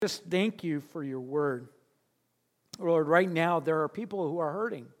Just thank you for your word. Lord, right now there are people who are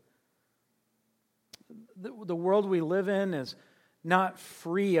hurting. The world we live in is not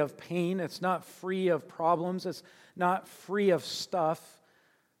free of pain. It's not free of problems. It's not free of stuff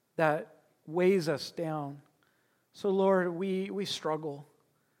that weighs us down. So, Lord, we struggle.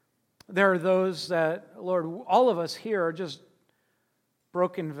 There are those that, Lord, all of us here are just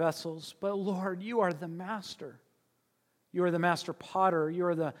broken vessels. But, Lord, you are the master. You are the master potter. You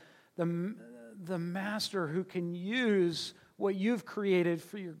are the master who can use what you've created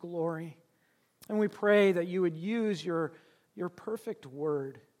for your glory. And we pray that you would use your perfect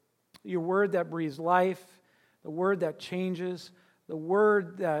word, your word that breathes life, the word that changes, the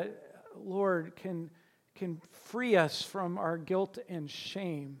word that, Lord, can free us from our guilt and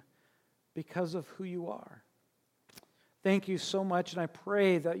shame because of who you are. Thank you so much, and I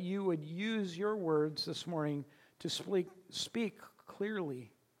pray that you would use your words this morning to speak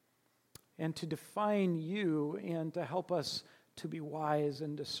clearly and to define you and to help us to be wise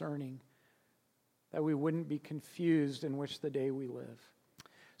and discerning, that we wouldn't be confused in which the day we live.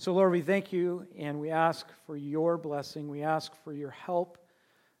 So, Lord, we thank you and we ask for your blessing. We ask for your help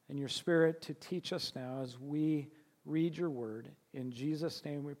and your Spirit to teach us now as we read your word. In Jesus'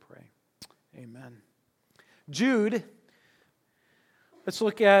 name we pray. Amen. Jude, let's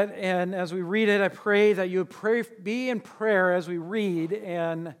look at, and as we read it, I pray that you would be in prayer as we read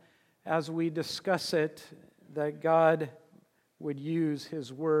and as we discuss it, that God would use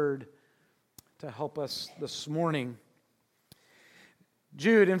his word to help us this morning.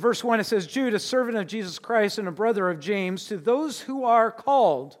 Jude, in verse 1 it says, Jude, a servant of Jesus Christ and a brother of James, to those who are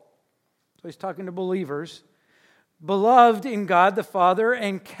called, so he's talking to believers, beloved in God the Father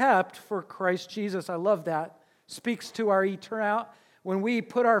and kept for Christ Jesus. I love that. Speaks to our eternal. When we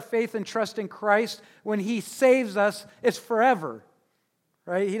put our faith and trust in Christ, when he saves us, it's forever.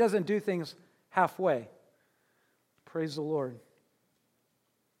 Right? He doesn't do things halfway. Praise the Lord.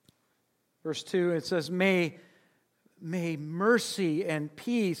 Verse 2, it says, May mercy and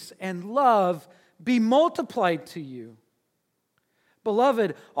peace and love be multiplied to you.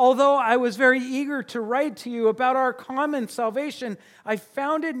 Beloved, although I was very eager to write to you about our common salvation, I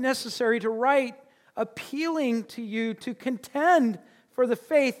found it necessary to write appealing to you to contend for the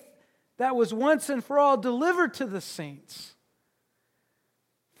faith that was once and for all delivered to the saints.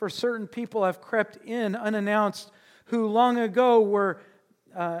 For certain people have crept in unannounced who long ago were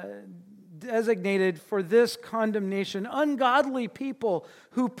designated for this condemnation, ungodly people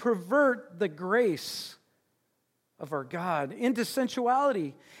who pervert the grace of our God into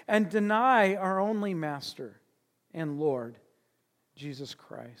sensuality and deny our only Master and Lord, Jesus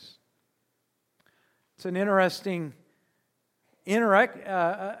Christ. It's an interesting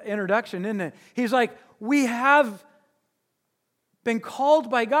introduction, isn't it? He's like, we have been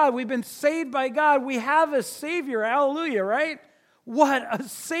called by God. We've been saved by God. We have a Savior. Hallelujah, right? What a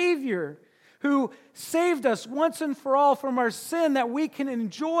Savior who saved us once and for all from our sin that we can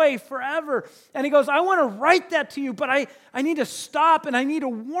enjoy forever. And he goes, I want to write that to you, but I need to stop and I need to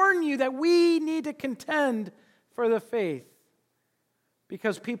warn you that we need to contend for the faith.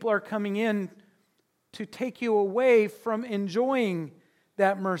 Because people are coming in to take you away from enjoying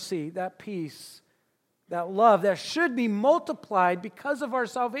that mercy, that peace, that love that should be multiplied because of our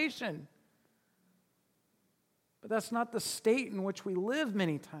salvation. But that's not the state in which we live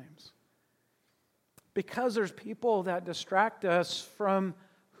many times. Because there's people that distract us from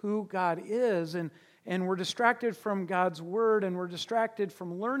who God is, and we're distracted from God's word, and we're distracted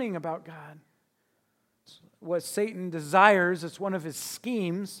from learning about God. It's what Satan desires, it's one of his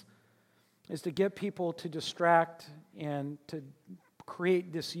schemes, is to get people to distract and to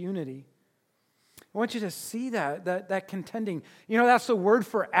create disunity. I want you to see that contending. You know, that's the word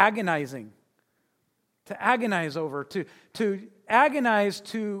for agonizing. To agonize over, to agonize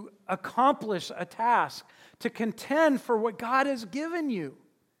to accomplish a task, to contend for what God has given you.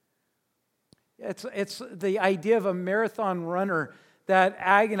 It's the idea of a marathon runner that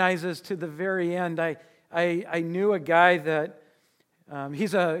agonizes to the very end. I knew a guy that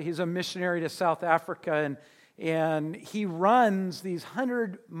he's a missionary to South Africa, and he runs these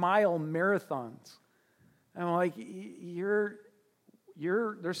 100-mile marathons. And I'm like,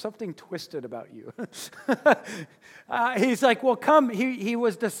 there's something twisted about you. He's like, well, come. He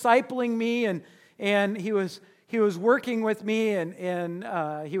was discipling me, and he was working with me,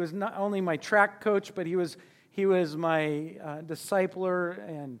 and he was not only my track coach, but he was my discipler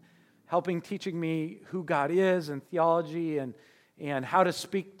and teaching me who God is and theology and how to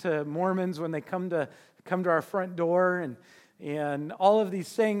speak to Mormons when they come to our front door and all of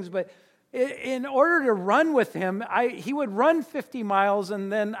these things. But in order to run with him, he would run 50 miles,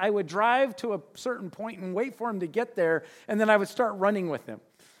 and then I would drive to a certain point and wait for him to get there, and then I would start running with him.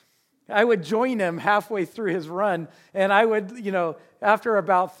 I would join him halfway through his run, and I would, after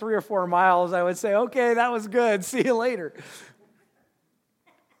about 3 or 4 miles, I would say, okay, that was good, see you later.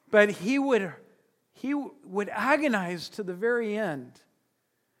 But he would agonize to the very end.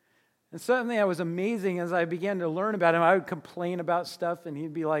 And something that was amazing as I began to learn about him, I would complain about stuff, and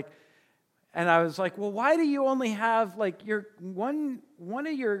he'd be like, and I was like, well, why do you only have, your one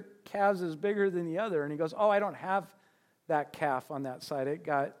of your calves is bigger than the other? And he goes, oh, I don't have that calf on that side. It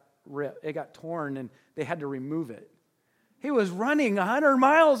got ripped, it got torn, and they had to remove it. He was running 100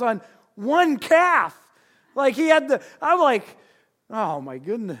 miles on one calf. I'm like, oh my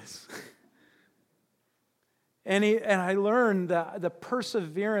goodness. And I learned the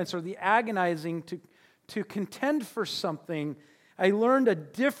perseverance or the agonizing to contend for something. I learned a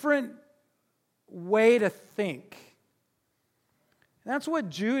different way to think. And that's what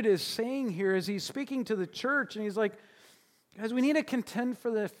Jude is saying here as he's speaking to the church. And he's like, guys, we need to contend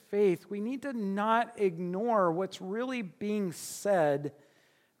for the faith. We need to not ignore what's really being said.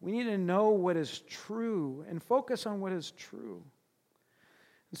 We need to know what is true and focus on what is true.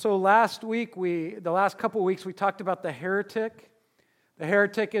 And so the last couple of weeks, we talked about the heretic. The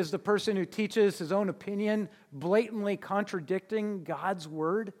heretic is the person who teaches his own opinion, blatantly contradicting God's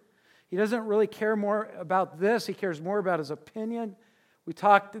word. He doesn't really care more about this. He cares more about his opinion. We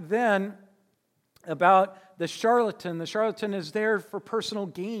talked then about the charlatan. The charlatan is there for personal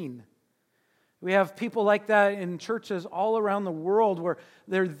gain. We have people like that in churches all around the world where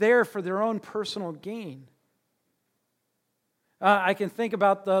they're there for their own personal gain. I can think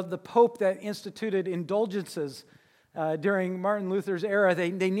about the Pope that instituted indulgences during Martin Luther's era.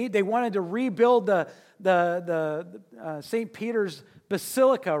 They wanted to rebuild the St. Peter's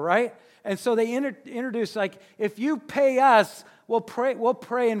Basilica, right? And so they introduced, if you pay us, we'll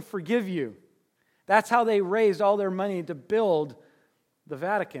pray and forgive you. That's how they raised all their money to build the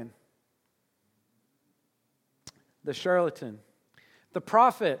Vatican. The charlatan. The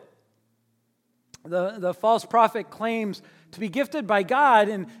prophet. The false prophet claims to be gifted by God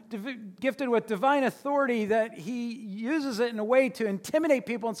and gifted with divine authority, that he uses it in a way to intimidate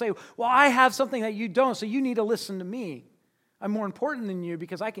people and say, well, I have something that you don't, so you need to listen to me. I'm more important than you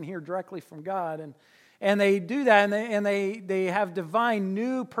because I can hear directly from God. And they do that, and they have divine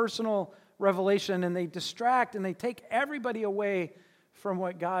new personal revelation, and they distract and they take everybody away from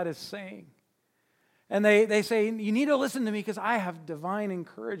what God is saying. And they say, you need to listen to me because I have divine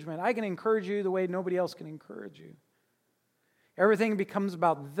encouragement. I can encourage you the way nobody else can encourage you. Everything becomes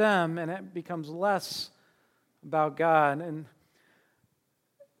about them, and it becomes less about God. And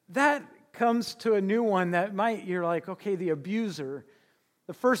that comes to a new one that you're like, okay, the abuser.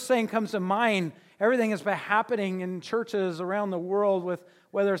 The first thing comes to mind, everything has been happening in churches around the world with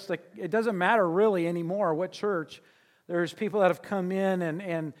whether it's it doesn't matter really anymore what church. There's people that have come in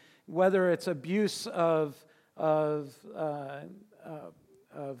and whether it's abuse of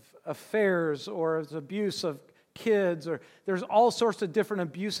affairs or it's abuse of kids, or there's all sorts of different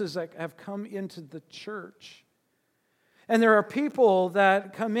abuses that have come into the church. And there are people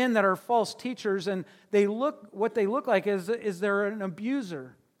that come in that are false teachers, and what they look like is they're an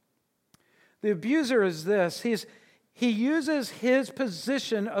abuser. The abuser is this. He uses his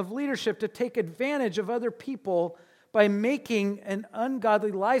position of leadership to take advantage of other people by making an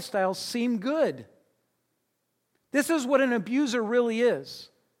ungodly lifestyle seem good. This is what an abuser really is.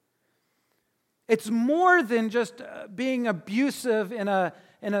 It's more than just being abusive in a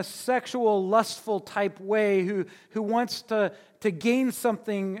sexual, lustful type way who wants to gain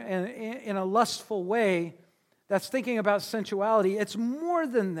something in a lustful way that's thinking about sensuality. It's more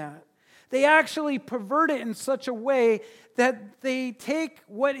than that. They actually pervert it in such a way that they take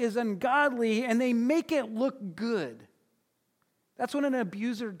what is ungodly and they make it look good. That's what an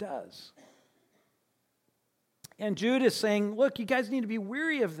abuser does. And Jude is saying, look, you guys need to be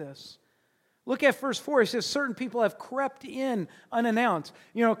weary of this. Look at verse 4. He says, certain people have crept in unannounced.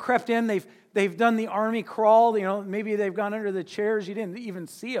 Crept in, they've done the army crawl. Maybe they've gone under the chairs. You didn't even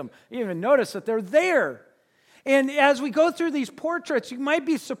see them. You didn't even notice that they're there. And as we go through these portraits, you might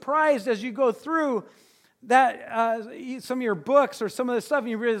be surprised as you go through that some of your books or some of the stuff, and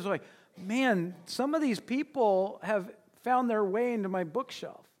you realize, man, some of these people have found their way into my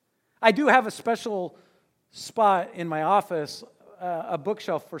bookshelf. I do have a special spot in my office, a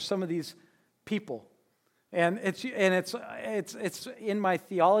bookshelf for some of these people, and it's in my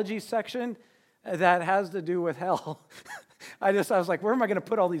theology section that has to do with hell. I was like, where am I going to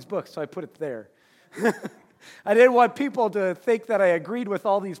put all these books? So I put it there. I didn't want people to think that I agreed with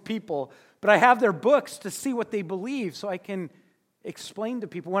all these people, but I have their books to see what they believe so I can explain to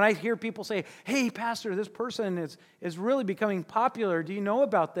people. When I hear people say, hey, pastor, this person is really becoming popular. Do you know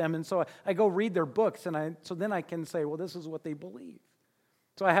about them? And so I go read their books, and so then I can say, well, this is what they believe.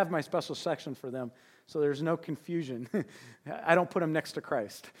 So I have my special section for them, so there's no confusion. I don't put them next to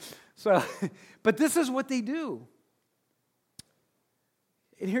Christ. But this is what they do.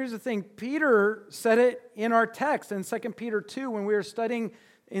 And here's the thing. Peter said it in our text in 2 Peter 2 when we were studying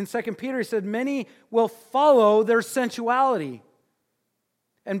in 2 Peter. He said, many will follow their sensuality.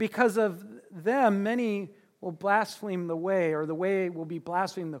 And because of them, many will blaspheme the way, or the way will be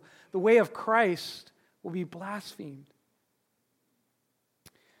blasphemed. The way of Christ will be blasphemed.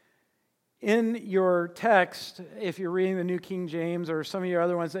 In your text, if you're reading the New King James or some of your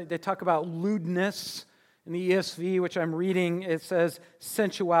other ones, they talk about lewdness. In the ESV, which I'm reading, it says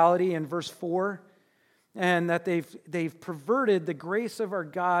sensuality in verse 4, and that they've perverted the grace of our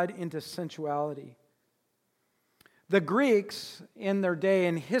God into sensuality. The Greeks, in their day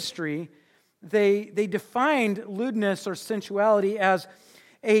in history, they defined lewdness or sensuality as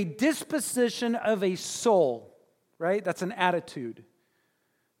a disposition of a soul, right? That's an attitude.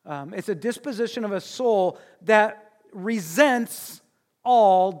 It's a disposition of a soul that resents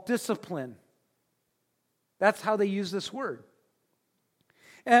all discipline. That's how they use this word.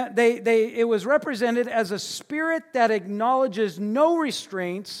 It was represented as a spirit that acknowledges no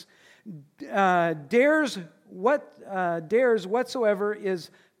restraints, dares whatsoever is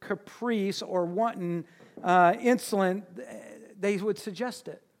caprice or wanton, insolent. They would suggest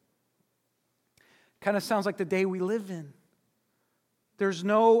it. Kind of sounds like the day we live in. There's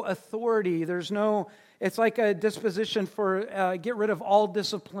no authority. It's like a disposition for get rid of all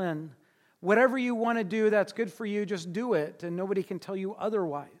discipline. Whatever you want to do that's good for you, just do it, and nobody can tell you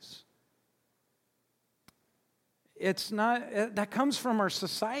otherwise. It's not, that comes from our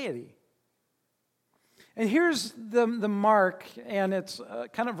society. And here's the mark, and it's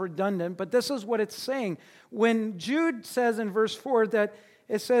kind of redundant, but this is what it's saying. When Jude says in verse 4 that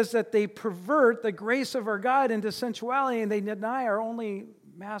it says that they pervert the grace of our God into sensuality and they deny our only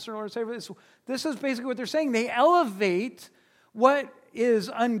Master, Lord, Savior, this is basically what they're saying. They elevate what is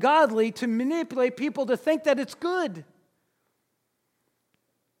ungodly to manipulate people to think that it's good.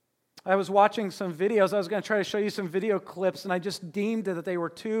 I was watching some videos. I was going to try to show you some video clips, and I just deemed that they were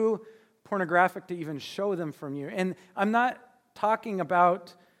too pornographic to even show them from you. And I'm not talking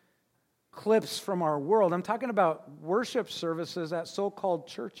about clips from our world. I'm talking about worship services at so-called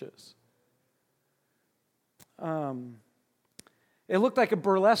churches. It looked like a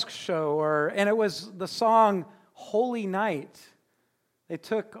burlesque show, and it was the song Holy Night. They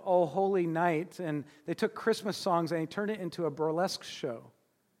took Oh Holy Night, and they took Christmas songs, and they turned it into a burlesque show.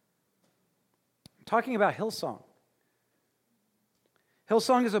 I'm talking about Hillsong.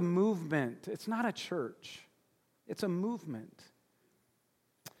 Hillsong is a movement. It's not a church. It's a movement.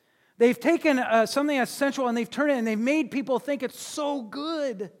 They've taken something that's sensual, and they've turned it, and they've made people think it's so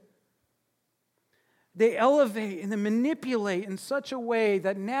good. They elevate and they manipulate in such a way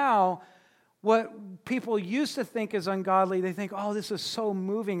that now what people used to think is ungodly, they think, oh, this is so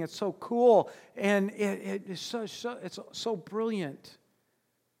moving, it's so cool, and it's so brilliant.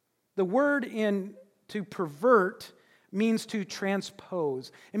 The word to pervert means to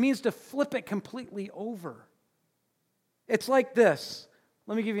transpose. It means to flip it completely over. It's like this.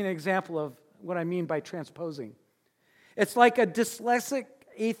 Let me give you an example of what I mean by transposing. It's like a dyslexic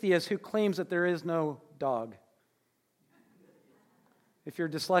atheist who claims that there is no dog. If you're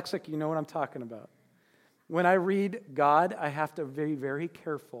dyslexic, you know what I'm talking about. When I read God, I have to be very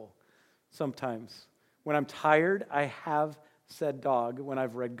careful sometimes. When I'm tired, I have said dog when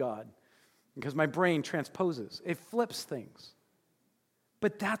I've read God because my brain transposes. It flips things.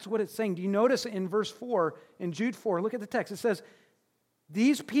 But that's what it's saying. Do you notice in verse 4, in Jude 4, look at the text. It says,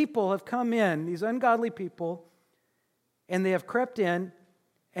 these people have come in, these ungodly people, and they have crept in,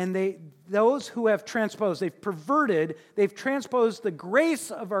 and those who have transposed, they've transposed the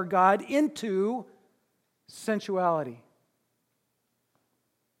grace of our God into sensuality.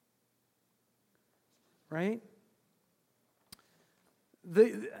 Right?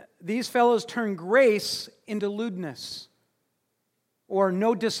 These fellows turn grace into lewdness or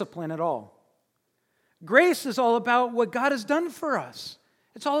no discipline at all. Grace is all about what God has done for us.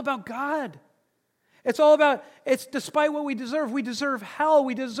 It's all about God. It's despite what we deserve. We deserve hell.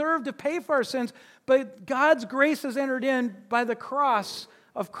 We deserve to pay for our sins. But God's grace has entered in by the cross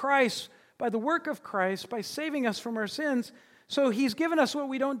of Christ, by the work of Christ, by saving us from our sins. So He's given us what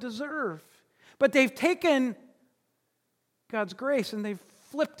we don't deserve. But they've taken God's grace and they've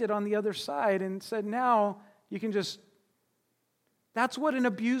flipped it on the other side and said, now You can just, that's what an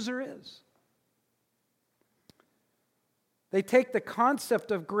abuser is. They take the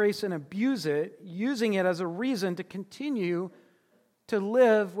concept of grace and abuse it, using it as a reason to continue to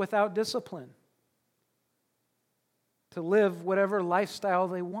live without discipline, to live whatever lifestyle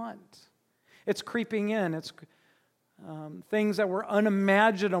they want. It's creeping in. It's things that were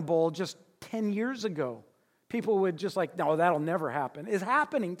unimaginable just 10 years ago. People would just like, no, that'll never happen. It's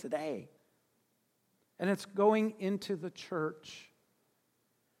happening today. And it's going into the church.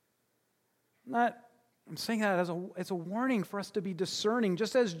 I'm saying that as a warning for us to be discerning.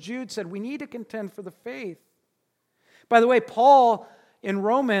 Just as Jude said, we need to contend for the faith. By the way, Paul, in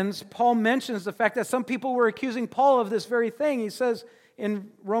Romans, Paul mentions the fact that some people were accusing Paul of this very thing. He says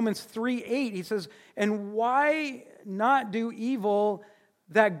in Romans 3:8, he says, and why not do evil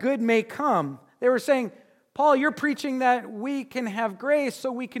that good may come? They were saying, Paul, you're preaching that we can have grace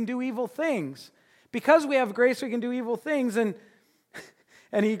so we can do evil things. Because we have grace, we can do evil things.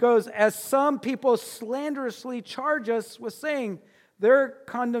 And he goes, as some people slanderously charge us with saying, their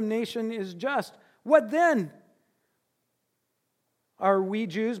condemnation is just. What then? Are we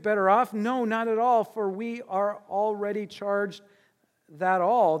Jews better off? No, not at all, for we are already charged that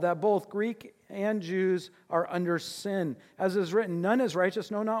both Greek and Jews are under sin. As is written, none is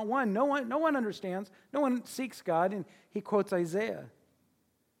righteous, no, not one. No one understands. No one seeks God. And he quotes Isaiah.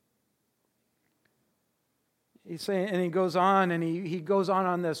 He's saying, and he goes on, and he goes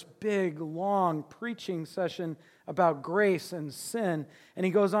on this big, long preaching session about grace and sin. And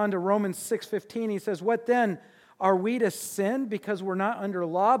he goes on to Romans 6:15. He says, what then? Are we to sin because we're not under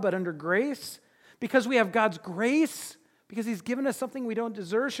law but under grace? Because we have God's grace? Because he's given us something we don't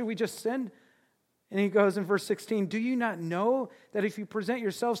deserve? Should we just sin? And he goes in verse 16, do you not know that if you present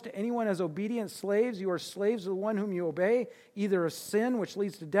yourselves to anyone as obedient slaves, you are slaves of the one whom you obey, either a sin which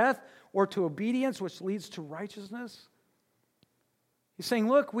leads to death or to obedience which leads to righteousness? He's saying,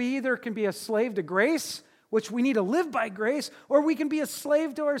 look, we either can be a slave to grace, which we need to live by grace, or we can be a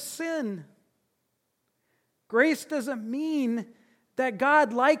slave to our sin. Grace doesn't mean that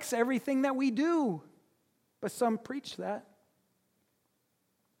God likes everything that we do, but some preach that.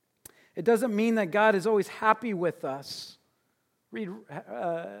 It doesn't mean that God is always happy with us. Read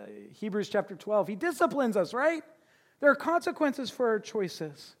Hebrews chapter 12. He disciplines us, right? There are consequences for our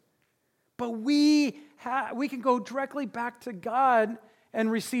choices. But we can go directly back to God and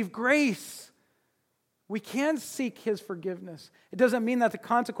receive grace. We can seek his forgiveness. It doesn't mean that the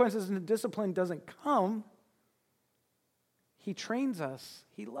consequences and the discipline doesn't come. He trains us.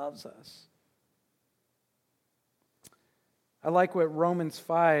 He loves us. I like what Romans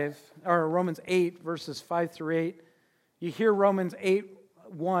 8, verses 5 through 8. You hear Romans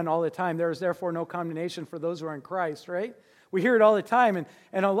 8:1 all the time. There is therefore no condemnation for those who are in Christ, right? We hear it all the time,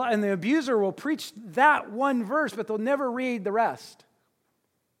 and the abuser will preach that one verse, but they'll never read the rest,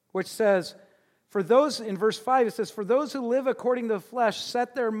 which says, in verse 5, it says, for those who live according to the flesh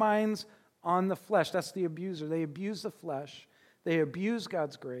set their minds on the flesh. That's the abuser. They abuse the flesh. They abuse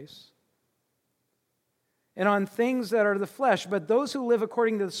God's grace. And on things that are the flesh. But those who live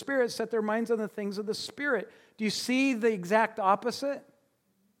according to the Spirit set their minds on the things of the Spirit. Do you see the exact opposite?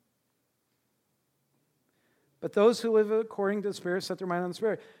 But those who live according to the Spirit set their mind on the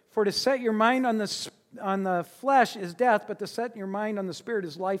Spirit. For to set your mind on the flesh is death, but to set your mind on the Spirit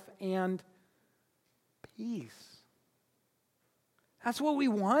is life and peace. That's what we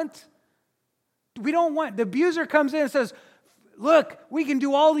want. We don't want, the abuser comes in and says, look, we can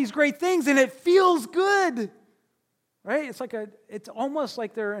do all these great things and it feels good. Right? It's almost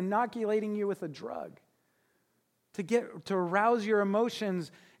like they're inoculating you with a drug to arouse your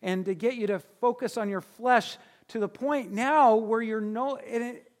emotions and to get you to focus on your flesh to the point now where you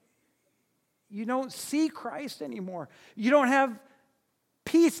don't see Christ anymore. You don't have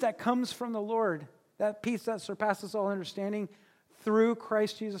peace that comes from the Lord, that peace that surpasses all understanding through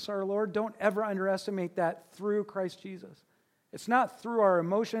Christ Jesus our Lord. Don't ever underestimate that, through Christ Jesus. It's not through our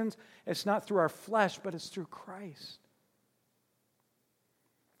emotions, it's not through our flesh, but it's through Christ.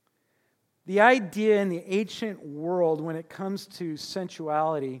 The idea in the ancient world when it comes to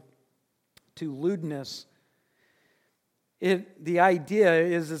sensuality, to lewdness, the idea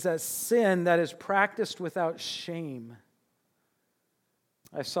is that sin that is practiced without shame.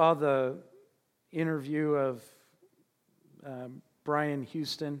 I saw the interview of Brian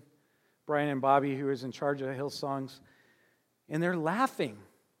and Bobby, who is in charge of Hillsongs, and they're laughing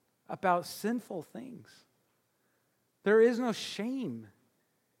about sinful things. There is no shame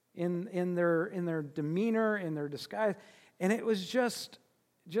in their demeanor, in their disguise. And it was just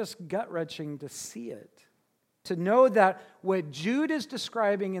gut-wrenching to see it. To know that what Jude is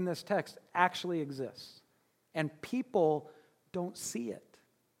describing in this text actually exists. and people don't see it.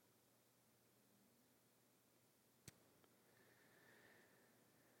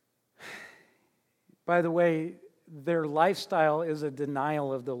 By the way, their lifestyle is a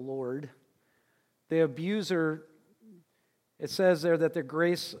denial of the Lord. The abuser, it says there that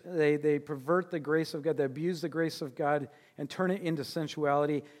they pervert the grace of God, they abuse the grace of God and turn it into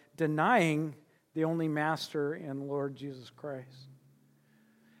sensuality, denying the only Master and Lord Jesus Christ.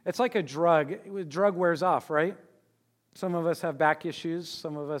 It's like a drug. A drug wears off, right? Some of us have back issues.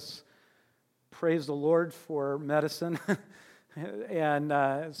 Some of us praise the Lord for medicine. And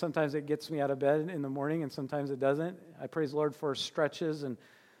sometimes it gets me out of bed in the morning, and sometimes it doesn't. I praise the Lord for stretches,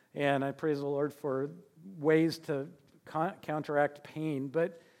 and I praise the Lord for ways to counteract pain.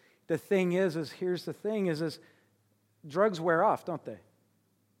 But the thing is here's the thing, is drugs wear off, don't they?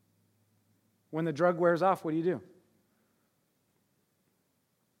 When the drug wears off, what do?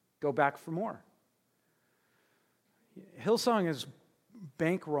 Go back for more. Hillsong is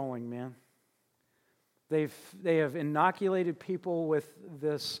bankrolling, man. They have inoculated people with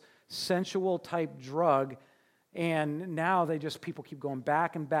this sensual type drug, and now people keep going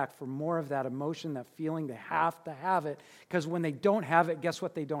back and back for more of that emotion, that feeling. They have to have it, because when they don't have it, guess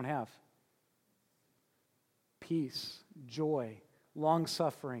what they don't have? Peace, joy,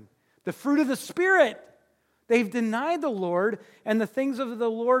 long-suffering, the fruit of the Spirit. They've denied the Lord, and the things of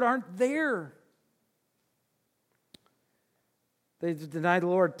the Lord aren't there. They've denied the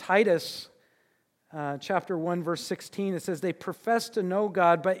Lord. Titus chapter 1, verse 16, it says, they profess to know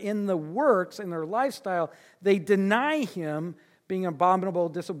God, but in the works, in their lifestyle, they deny Him, being abominable,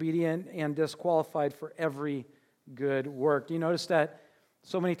 disobedient, and disqualified for every good work. Do you notice that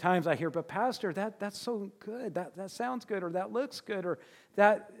so many times I hear, but Pastor, that's so good, that sounds good, or that looks good, or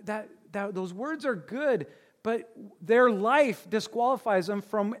that those words are good, but their life disqualifies them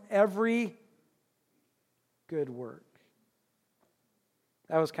from every good work.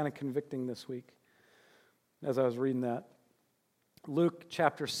 That was kind of convicting this week as I was reading that. Luke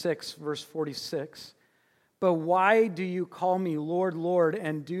chapter 6, verse 46. But why do you call me Lord, Lord,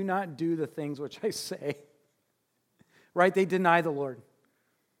 and do not do the things which I say? Right? They deny the Lord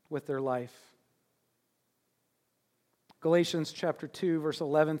with their life. Galatians chapter 2, verse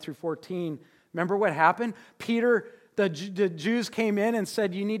 11 through 14. Remember what happened? Peter, the Jews came in and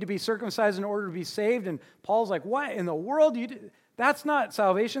said, you need to be circumcised in order to be saved. And Paul's like, what in the world? That's not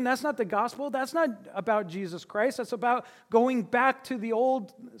salvation. That's not the gospel. That's not about Jesus Christ. That's about going back to the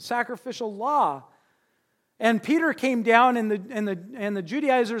old sacrificial law. And Peter came down, and the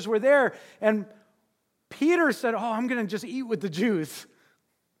Judaizers were there. And Peter said, I'm going to just eat with the Jews.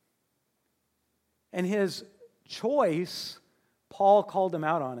 And his choice, Paul called him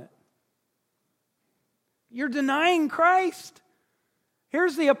out on it. You're denying Christ.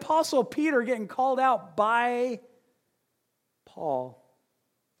 Here's the apostle Peter getting called out by Paul.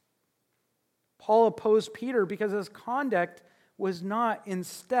 Paul opposed Peter because his conduct was not in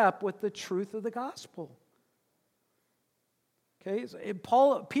step with the truth of the gospel. Okay,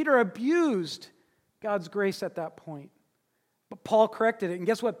 so Peter abused God's grace at that point. But Paul corrected it. And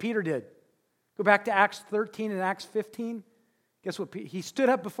guess what Peter did? Go back to Acts 13 and Acts 15. Guess what? He stood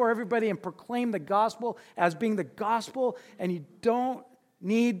up before everybody and proclaimed the gospel as being the gospel, and you don't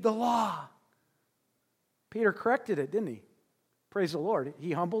need the law. Peter corrected it, didn't he? Praise the Lord.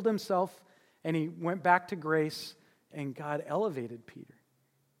 He humbled himself, and he went back to grace, and God elevated Peter.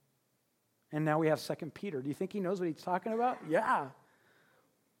 And now we have 2 Peter. Do you think he knows what he's talking about? Yeah.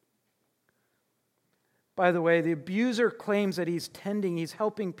 By the way, the abuser claims that he's tending, he's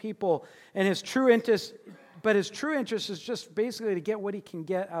helping people, and his true interest is just basically to get what he can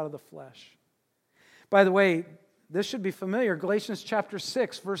get out of the flesh. By the way, this should be familiar. Galatians chapter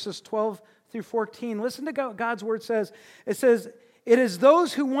 6, verses 12 through 14. Listen to what God's word says. It says, it is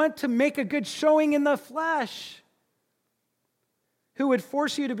those who want to make a good showing in the flesh who would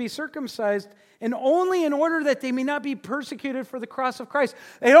force you to be circumcised, and only in order that they may not be persecuted for the cross of Christ.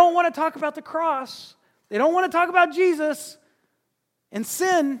 They don't want to talk about the cross. They don't want to talk about Jesus and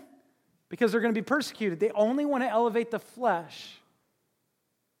sin because they're going to be persecuted. They only want to elevate the flesh.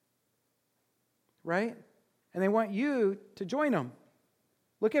 Right? And they want you to join them.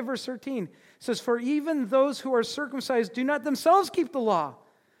 Look at verse 13. It says, for even those who are circumcised do not themselves keep the law,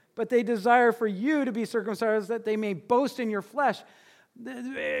 but they desire for you to be circumcised that they may boast in your flesh.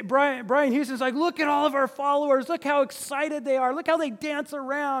 Brian Houston's like, look at all of our followers. Look how excited they are. Look how they dance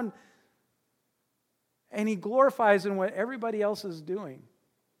around. And he glorifies in what everybody else is doing.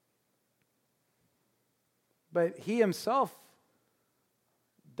 But he himself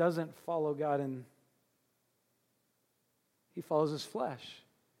doesn't follow God, and he follows his flesh.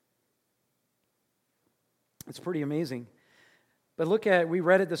 It's pretty amazing. But we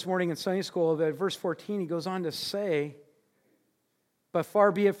read it this morning in Sunday school, that verse 14, he goes on to say, but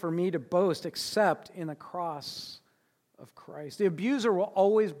far be it for me to boast except in the cross of Christ. The abuser will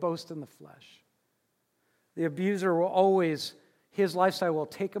always boast in the flesh. The abuser will always, his lifestyle will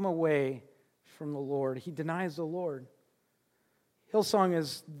take him away from the Lord. He denies the Lord. Hillsong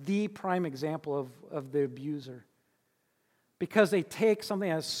is the prime example of the abuser. Because they take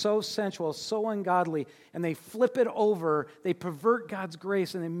something that's so sensual, so ungodly, and they flip it over, they pervert God's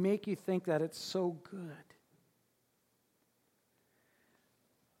grace, and they make you think that it's so good.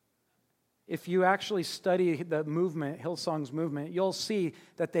 If you actually study the movement, Hillsong's movement, you'll see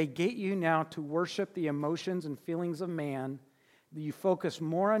that they get you now to worship the emotions and feelings of man. You focus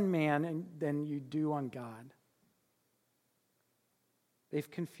more on man than you do on God. They've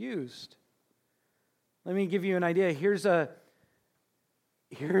confused. Let me give you an idea. Here's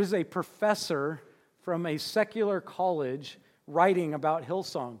a professor from a secular college writing about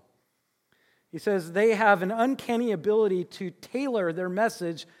Hillsong. He says they have an uncanny ability to tailor their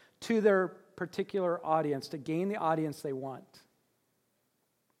message to their particular audience, to gain the audience they want.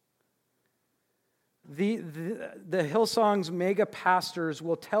 The Hillsong's mega pastors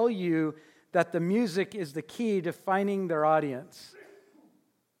will tell you that the music is the key to finding their audience.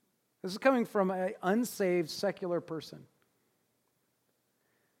 This is coming from an unsaved secular person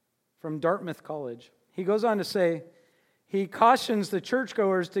from Dartmouth College. He goes on to say, he cautions the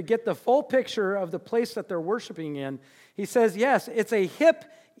churchgoers to get the full picture of the place that they're worshiping in. He says, yes, it's a hip,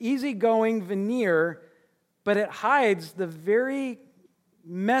 easygoing veneer, but it hides the very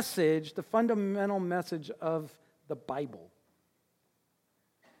message, the fundamental message of the Bible.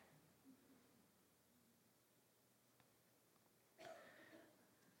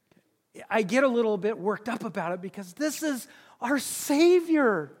 I get a little bit worked up about it because this is our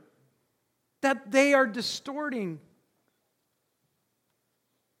Savior that they are distorting.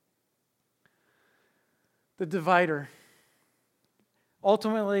 The divider.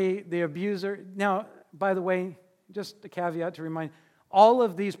 Ultimately, the abuser. Now, by the way, just a caveat to remind, all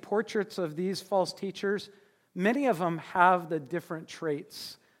of these portraits of these false teachers, many of them have the different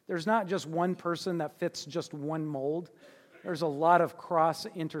traits. There's not just one person that fits just one mold. There's a lot of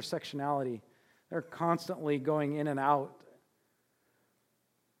cross-intersectionality. They're constantly going in and out.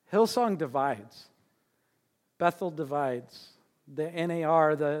 Hillsong divides. Bethel divides. The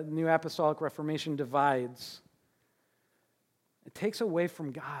NAR, the New Apostolic Reformation, divides. It takes away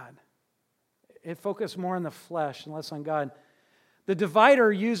from God. It focuses more on the flesh and less on God. The divider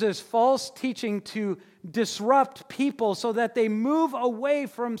uses false teaching to disrupt people so that they move away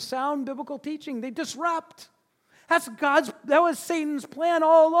from sound biblical teaching. They disrupt. That was Satan's plan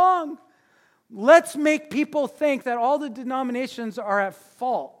all along. Let's make people think that all the denominations are at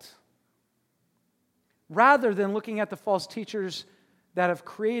fault, rather than looking at the false teachers that have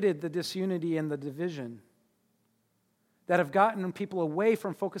created the disunity and the division, that have gotten people away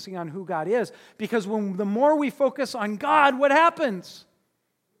from focusing on who God is. Because the more we focus on God, what happens?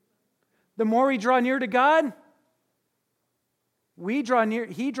 The more we draw near to God, He draws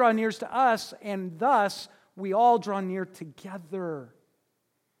near to us, and thus we all draw near together.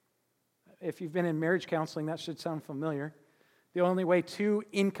 If you've been in marriage counseling, that should sound familiar. The only way two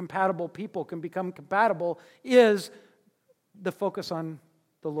incompatible people can become compatible is the focus on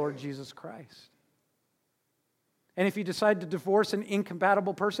the Lord Jesus Christ. And if you decide to divorce an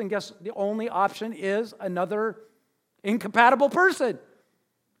incompatible person, guess the only option is another incompatible person.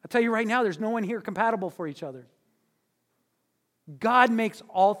 I'll tell you right now, there's no one here compatible for each other. God makes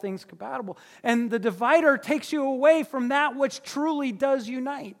all things compatible. And the divider takes you away from that which truly does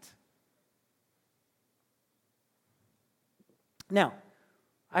unite. Now,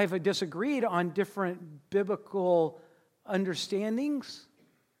 I've disagreed on different biblical understandings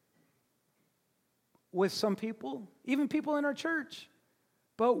with some people, even people in our church.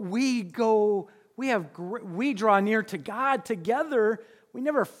 But we draw near to God together. We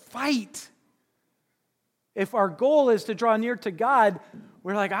never fight. If our goal is to draw near to God,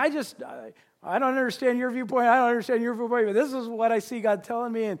 we're like, I don't understand your viewpoint, I don't understand your viewpoint, but this is what I see God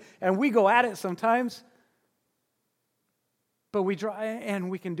telling me, and we go at it sometimes. But we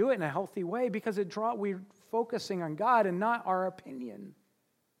can do it in a healthy way because we're focusing on God and not our opinion.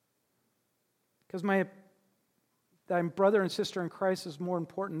 Because my brother and sister in Christ is more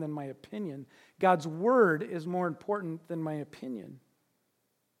important than my opinion. God's word is more important than my opinion.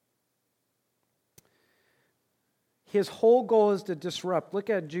 His whole goal is to disrupt. Look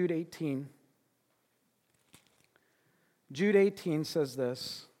at Jude 18. Jude 18 says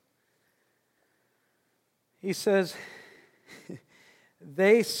this. He says,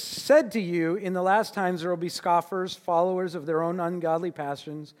 They said to you, in the last times there will be scoffers, followers of their own ungodly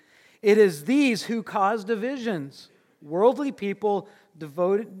passions. It is these who cause divisions, worldly people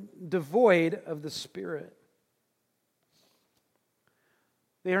devoid of the Spirit.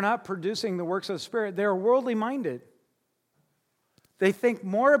 They are not producing the works of the Spirit. They are worldly minded. They think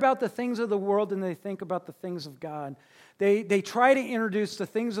more about the things of the world than they think about the things of God. They try to introduce the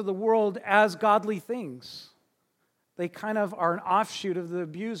things of the world as godly things. They kind of are an offshoot of the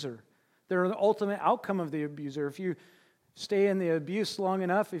abuser. They're the ultimate outcome of the abuser. If you stay in the abuse long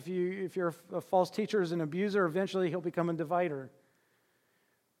enough, if you're a false teacher as an abuser, eventually he'll become a divider.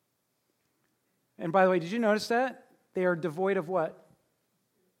 And by the way, did you notice that? They are devoid of what?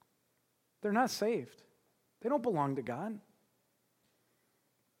 They're not saved. They don't belong to God.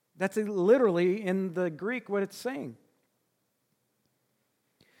 That's literally in the Greek what it's saying.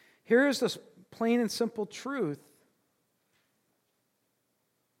 Here's this plain and simple truth.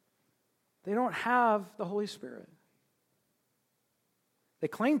 They don't have the Holy Spirit. They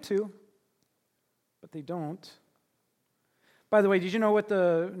claim to, but they don't. By the way, did you know what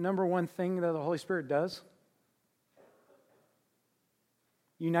the number one thing that the Holy Spirit does?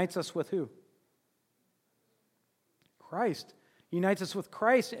 Unites us with who? Christ. Unites us with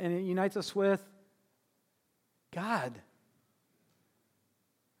Christ, and it unites us with God.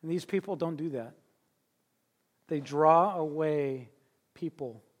 And these people don't do that. They draw away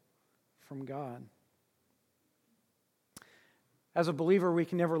people from God. As a believer, we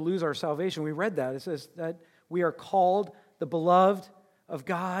can never lose our salvation. We read that. It says that we are called the beloved of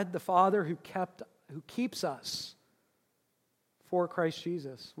God, the Father who keeps us for Christ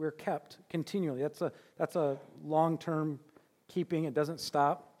Jesus. We're kept continually. That's a long-term keeping. It doesn't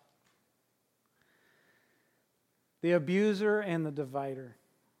stop. The abuser and the divider.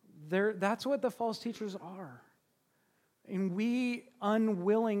 That's what the false teachers are. And we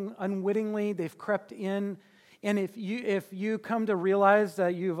unwittingly, they've crept in. And if you come to realize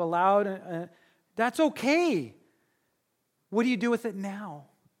that you've allowed, that's okay. What do you do with it now?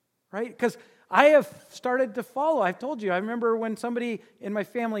 Right? Because I have started to follow. I've told you. I remember when somebody in my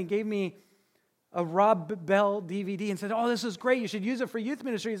family gave me a Rob Bell DVD and said, "Oh, this is great. You should use it for youth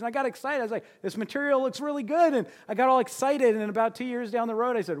ministries." And I got excited. I was like, "This material looks really good." And I got all excited. And about 2 years down the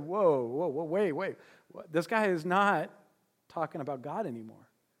road, I said, whoa, wait. This guy is not talking about God anymore.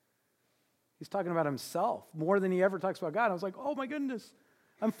 He's talking about himself more than he ever talks about God. I was like, oh my goodness,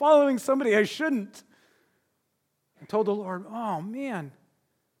 I'm following somebody I shouldn't. I told the Lord, oh man,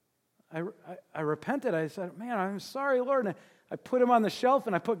 I repented. I said, man, I'm sorry, Lord. And I put him on the shelf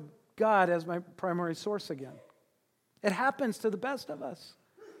and I put God as my primary source again. It happens to the best of us.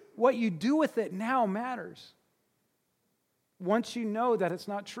 What you do with it now matters. Once you know that it's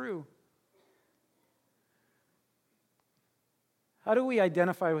not true. How do we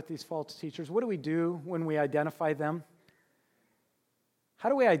identify with these false teachers? What do we do when we identify them? How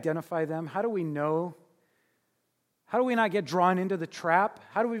do we identify them? How do we know? How do we not get drawn into the trap?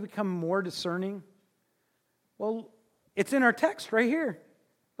 How do we become more discerning? Well, it's in our text right here.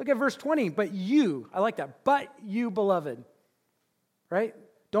 Look at verse 20. But you, I like that. But you, beloved. Right?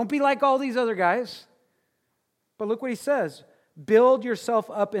 Don't be like all these other guys. But look what he says. Build yourself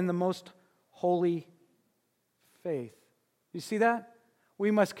up in the most holy faith. You see that?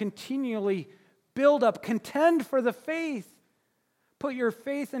 We must continually build up, contend for the faith. Put your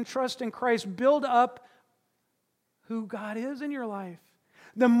faith and trust in Christ. Build up who God is in your life.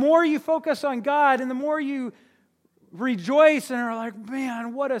 The more you focus on God and the more you rejoice and are like,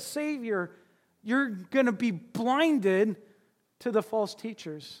 man, what a Savior, you're going to be blinded to the false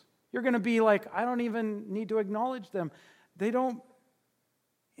teachers. You're going to be like, I don't even need to acknowledge them. You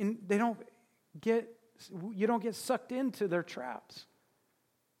don't get sucked into their traps.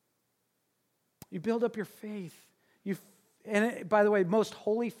 You build up your faith. By the way, most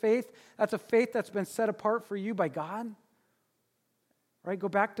holy faith, that's a faith that's been set apart for you by God. Right? Go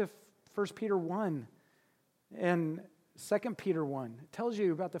back to 1 Peter 1 and 2 Peter 1. It tells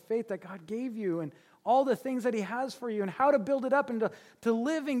you about the faith that God gave you and all the things that He has for you and how to build it up and to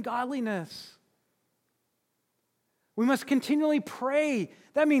live in godliness. We must continually pray.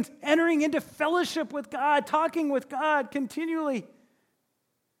 That means entering into fellowship with God, talking with God continually.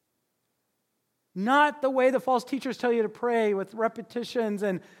 Not the way the false teachers tell you to pray with repetitions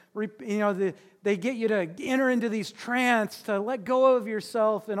and they get you to enter into these trance, to let go of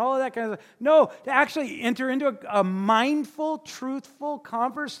yourself and all of that kind of stuff. No, to actually enter into a mindful, truthful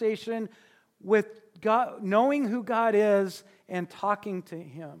conversation with God, knowing who God is and talking to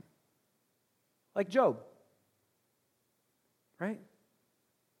Him. Like Job. Right?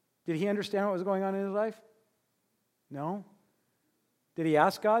 Did he understand what was going on in his life? No. Did he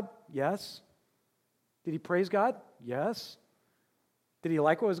ask God? Yes. Did he praise God? Yes. Did he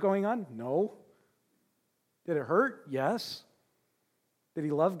like what was going on? No. Did it hurt? Yes. Did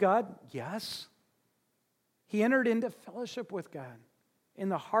he love God? Yes. He entered into fellowship with God in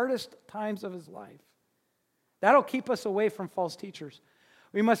the hardest times of his life. That'll keep us away from false teachers.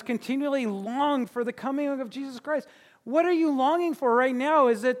 We must continually long for the coming of Jesus Christ. What are you longing for right now?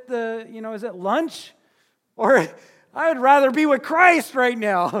 Is it is it lunch? Or I'd rather be with Christ right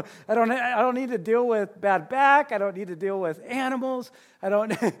now. I don't need to deal with bad back. I don't need to deal with animals. I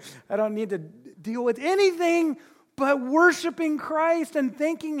don't need to deal with anything but worshiping Christ and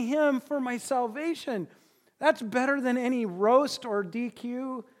thanking him for my salvation. That's better than any roast or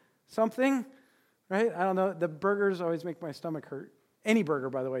DQ something, right? I don't know. The burgers always make my stomach hurt. Any burger,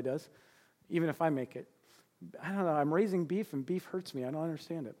 by the way, does, even if I make it. I don't know. I'm raising beef, and beef hurts me. I don't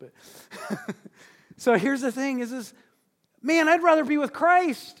understand it. But so here's the thing: man, I'd rather be with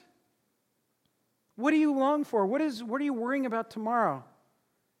Christ. What do you long for? What are you worrying about tomorrow?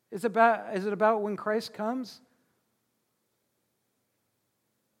 Is it about when Christ comes?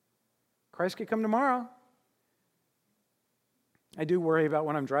 Christ could come tomorrow. I do worry about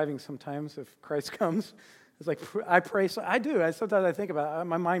when I'm driving sometimes if Christ comes. It's like I pray. So I do. Sometimes I think about it.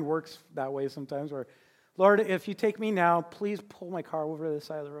 My mind works that way sometimes where, Lord, if you take me now, please pull my car over to the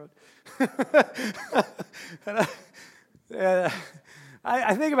side of the road.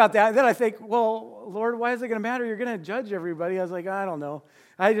 I think about that. Then I think, well, Lord, why is it going to matter? You're going to judge everybody. I was like, I don't know.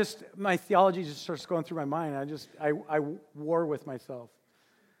 My theology just starts going through my mind. I war with myself.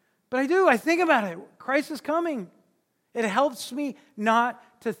 But I do. I think about it. Christ is coming. It helps me not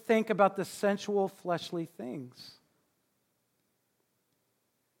to think about the sensual, fleshly things.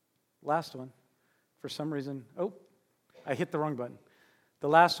 Last one. For some reason, I hit the wrong button. The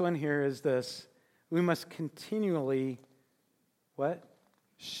last one here is this. We must continually,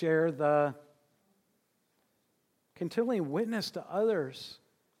 continually witness to others.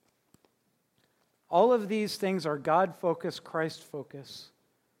 All of these things are God-focused, Christ-focused.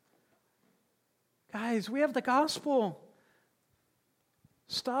 Guys, we have the gospel.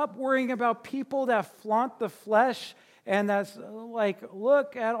 Stop worrying about people that flaunt the flesh and that's like,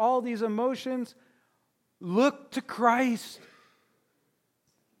 look at all these emotions. Look to Christ.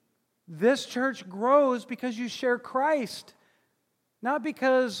 This church grows because you share Christ, not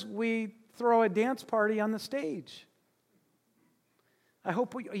because we throw a dance party on the stage. I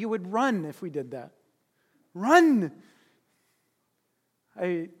hope you would run if we did that. Run!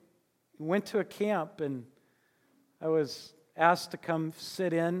 I went to a camp and I was asked to come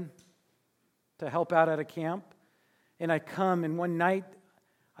sit in to help out at a camp. And I come, and one night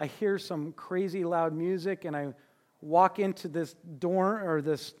I hear some crazy loud music, and I walk into this dorm or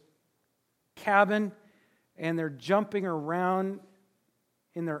this cabin, and they're jumping around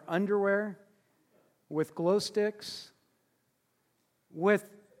in their underwear with glow sticks.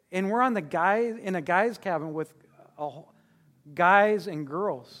 And we're on in a guy's cabin with guys and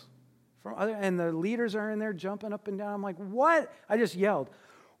girls. And the leaders are in there jumping up and down. I'm like, what? I just yelled,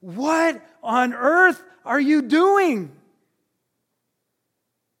 what on earth are you doing?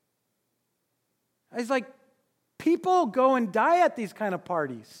 It's like, people go and die at these kind of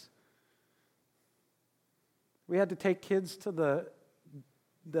parties. We had to take kids to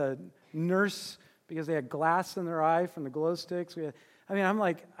the nurse because they had glass in their eye from the glow sticks.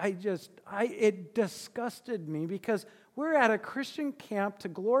 It disgusted me because we're at a Christian camp to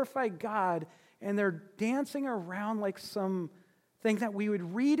glorify God, and they're dancing around like some thing that we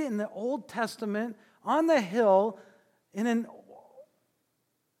would read in the Old Testament on the hill in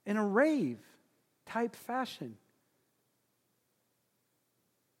a rave type fashion.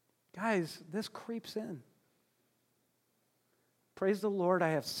 Guys, this creeps in. Praise the Lord, I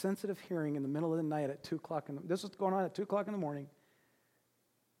have sensitive hearing in the middle of the night at 2 o'clock. This was going on at 2 o'clock in the morning.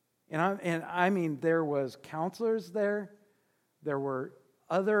 And there was counselors there. There were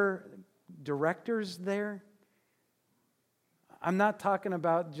other directors there. I'm not talking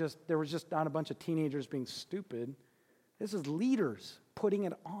about there was just not a bunch of teenagers being stupid. This is leaders putting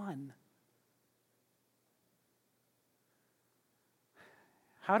it on.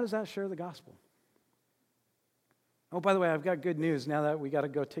 How does that share the gospel? Oh, by the way, I've got good news now that we got to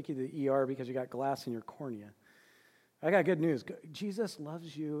go take you to the ER because you got glass in your cornea. I got good news. Jesus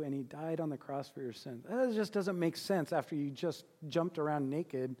loves you, and he died on the cross for your sins. That just doesn't make sense after you just jumped around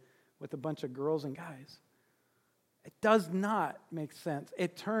naked with a bunch of girls and guys. It does not make sense.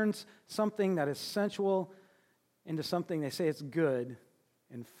 It turns something that is sensual into something they say it's good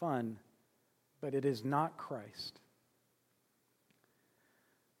and fun, but it is not Christ.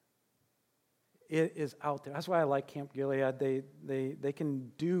 it is out there. That's why I like Camp Gilead. They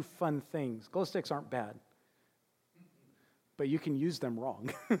can do fun things. Glow sticks aren't bad, but you can use them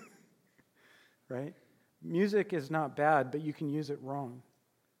wrong, right? Music is not bad, but you can use it wrong,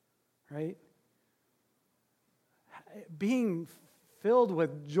 right? Being filled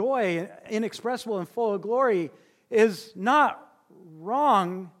with joy, inexpressible and full of glory, is not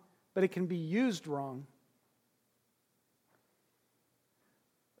wrong, but it can be used wrong.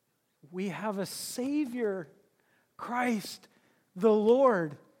 We have a Savior, Christ the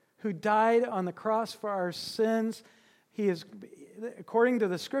Lord, who died on the cross for our sins. He is, according to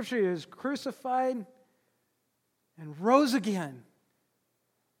the Scripture, he was crucified and rose again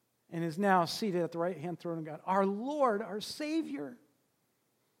and is now seated at the right-hand throne of God. Our Lord, our Savior.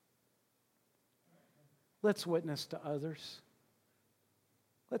 Let's witness to others.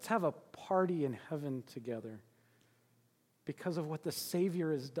 Let's have a party in heaven together because of what the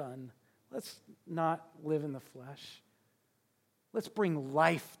Savior has done. Let's not live in the flesh. Let's bring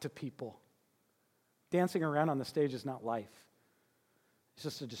life to people. Dancing around on the stage is not life. It's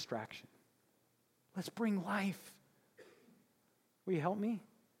just a distraction. Let's bring life. Will you help me?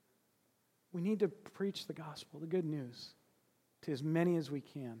 We need to preach the gospel, the good news, to as many as we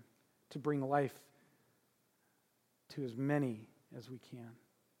can, to bring life to as many as we can.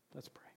 Let's pray.